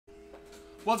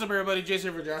What's up, everybody?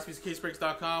 Jason for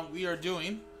JaspysCaseBreaks.com. We are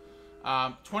doing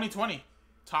 2020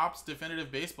 Topps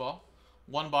Definitive Baseball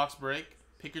one box break.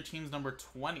 Pick your teams number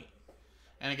 20.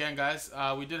 And again, guys,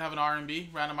 we did have an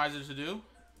R&B randomizer to do.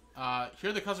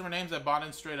 Here are the customer names that bought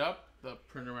in straight up. The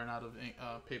printer ran out of ink,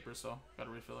 paper, so got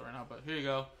to refill it right now. But here you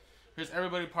go. Here's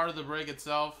everybody part of the break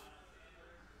itself.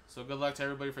 So good luck to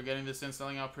everybody for getting this in,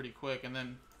 selling out pretty quick. And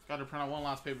then got to print out one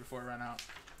last paper before it ran out,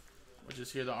 which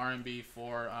is here the R&B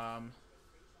for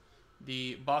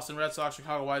the Boston Red Sox,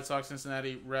 Chicago White Sox,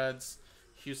 Cincinnati Reds,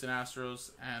 Houston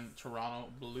Astros, and Toronto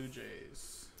Blue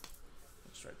Jays.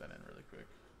 Let's write that in really quick.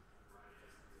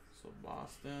 So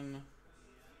Boston,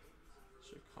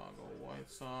 Chicago White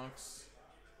Sox,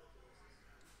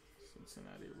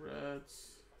 Cincinnati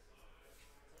Reds,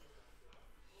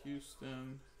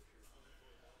 Houston,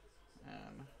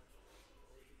 and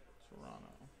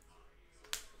Toronto.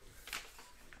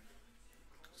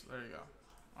 So there you go.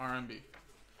 R&B.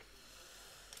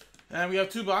 And we have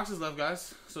two boxes left,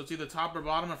 guys. So it's either top or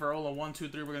bottom. If I roll a 1, 2,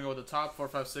 3, we're going to go with the top. 4,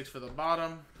 5, 6 for the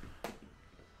bottom.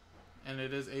 And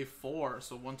it is a 4.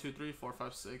 So 1, 2, 3, 4,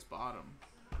 5, 6, bottom.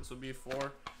 This will be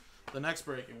for the next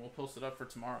break, and we'll post it up for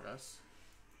tomorrow, guys.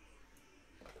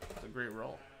 It's a great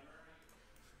roll.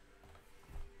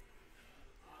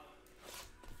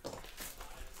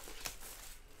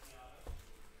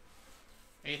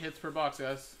 Eight hits per box,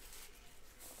 guys.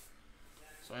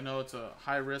 So I know it's a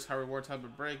high risk, high reward type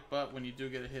of break, but when you do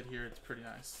get a hit here, it's pretty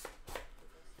nice.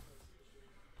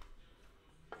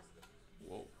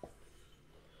 Whoa.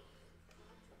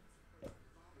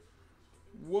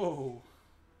 Whoa.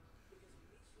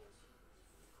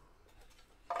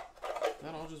 Is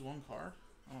that all just one card?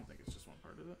 I don't think it's just one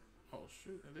card, is it? Oh,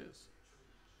 shoot, it is.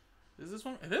 Is this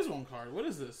one? It is one card. What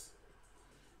is this?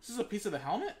 This is a piece of the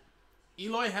helmet?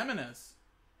 Eloy Jimenez.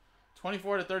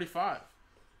 24/35.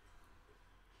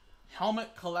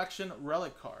 Helmet collection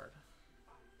relic card.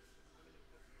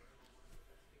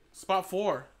 Spot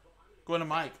 4. Going to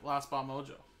Mike. Last spot mojo.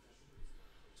 So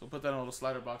we'll put that in a little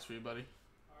slider box for you, buddy.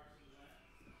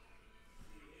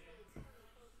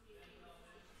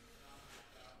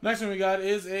 Next one we got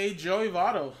is a Joey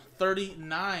Votto.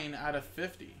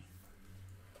 39/50.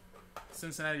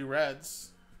 Cincinnati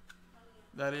Reds.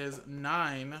 That is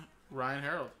 9. Ryan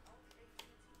Harold.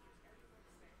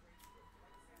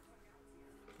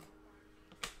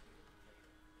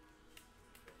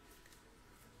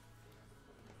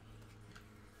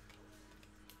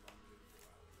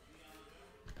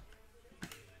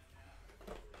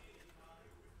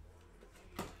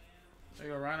 There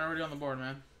you go, Ryan, already on the board,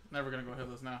 man. Never going to go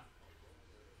hitless now.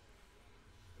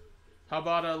 How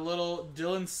about a little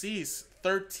Dylan Cease,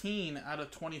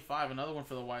 13/25. Another one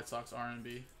for the White Sox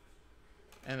R&B.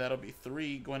 And that'll be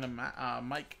 3 going to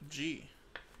Mike G.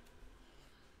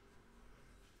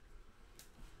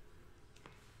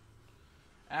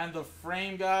 And the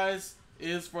frame, guys,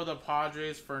 is for the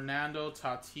Padres, Fernando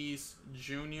Tatis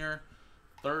Jr.,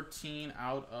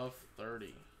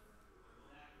 13/30.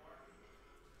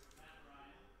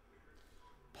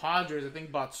 Padres, I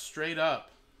think, bought straight up,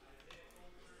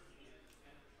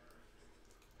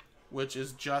 which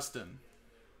is Justin.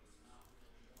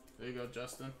 There you go,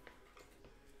 Justin.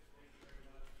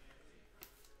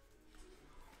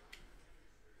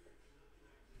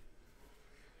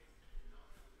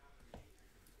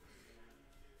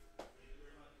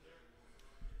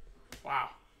 Wow.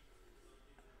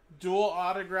 Dual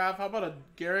autograph. How about a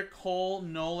Garrett Cole,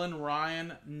 Nolan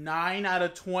Ryan,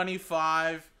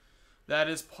 9/25. That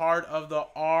is part of the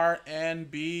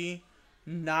R&B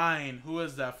 9. Who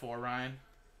is that for, Ryan?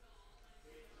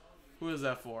 Who is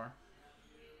that for?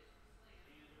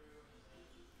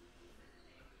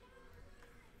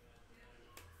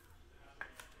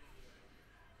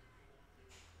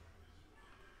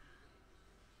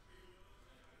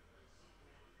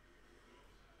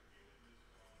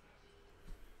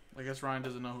 I guess Ryan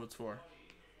doesn't know who it's for.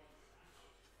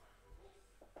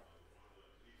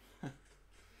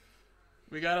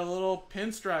 We got a little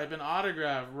pinstripe and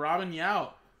autograph. Robin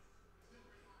Yount.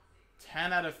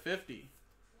 10/50.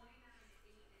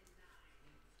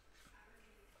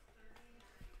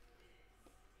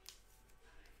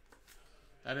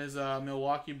 That is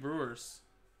Milwaukee Brewers.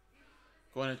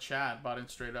 Going to Chad. Bought in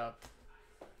straight up.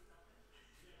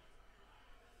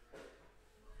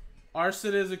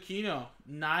 Arcides Aquino.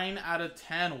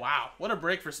 9/10. Wow. What a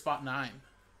break for spot 9.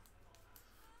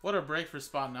 What a break for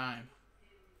spot 9.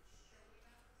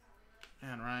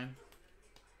 Man, Ryan.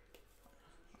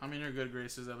 I'm in your good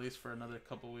graces at least for another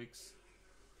couple weeks.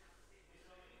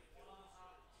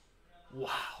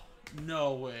 Wow.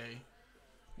 No way.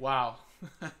 Wow.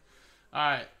 All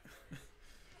right.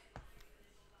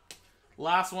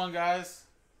 Last one, guys.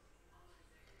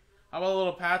 How about a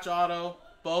little patch auto?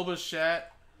 Bo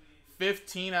Bichette,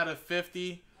 15 out of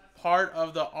 50. Part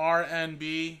of the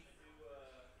RNB.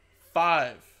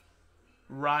 5.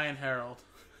 Ryan Harold.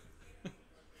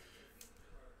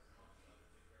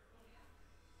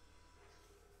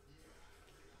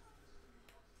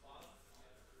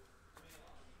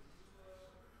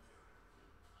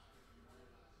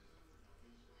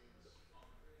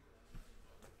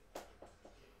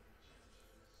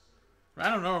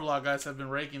 Random number block guys have been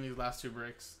raking these last 2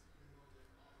 breaks.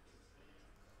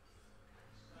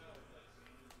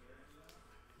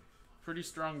 Pretty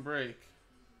strong break.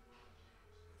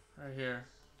 Right here.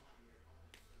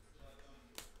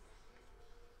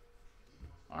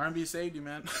 R&B saved you,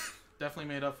 man.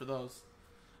 Definitely made up for those.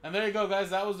 And there you go,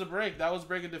 guys. That was the break. That was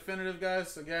breaking definitive,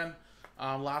 guys. Again,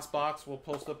 last box. We'll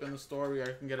post up in the store.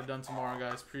 I can get it done tomorrow,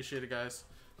 guys. Appreciate it, guys.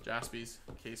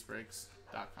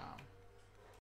 JaspysCaseBreaks.com.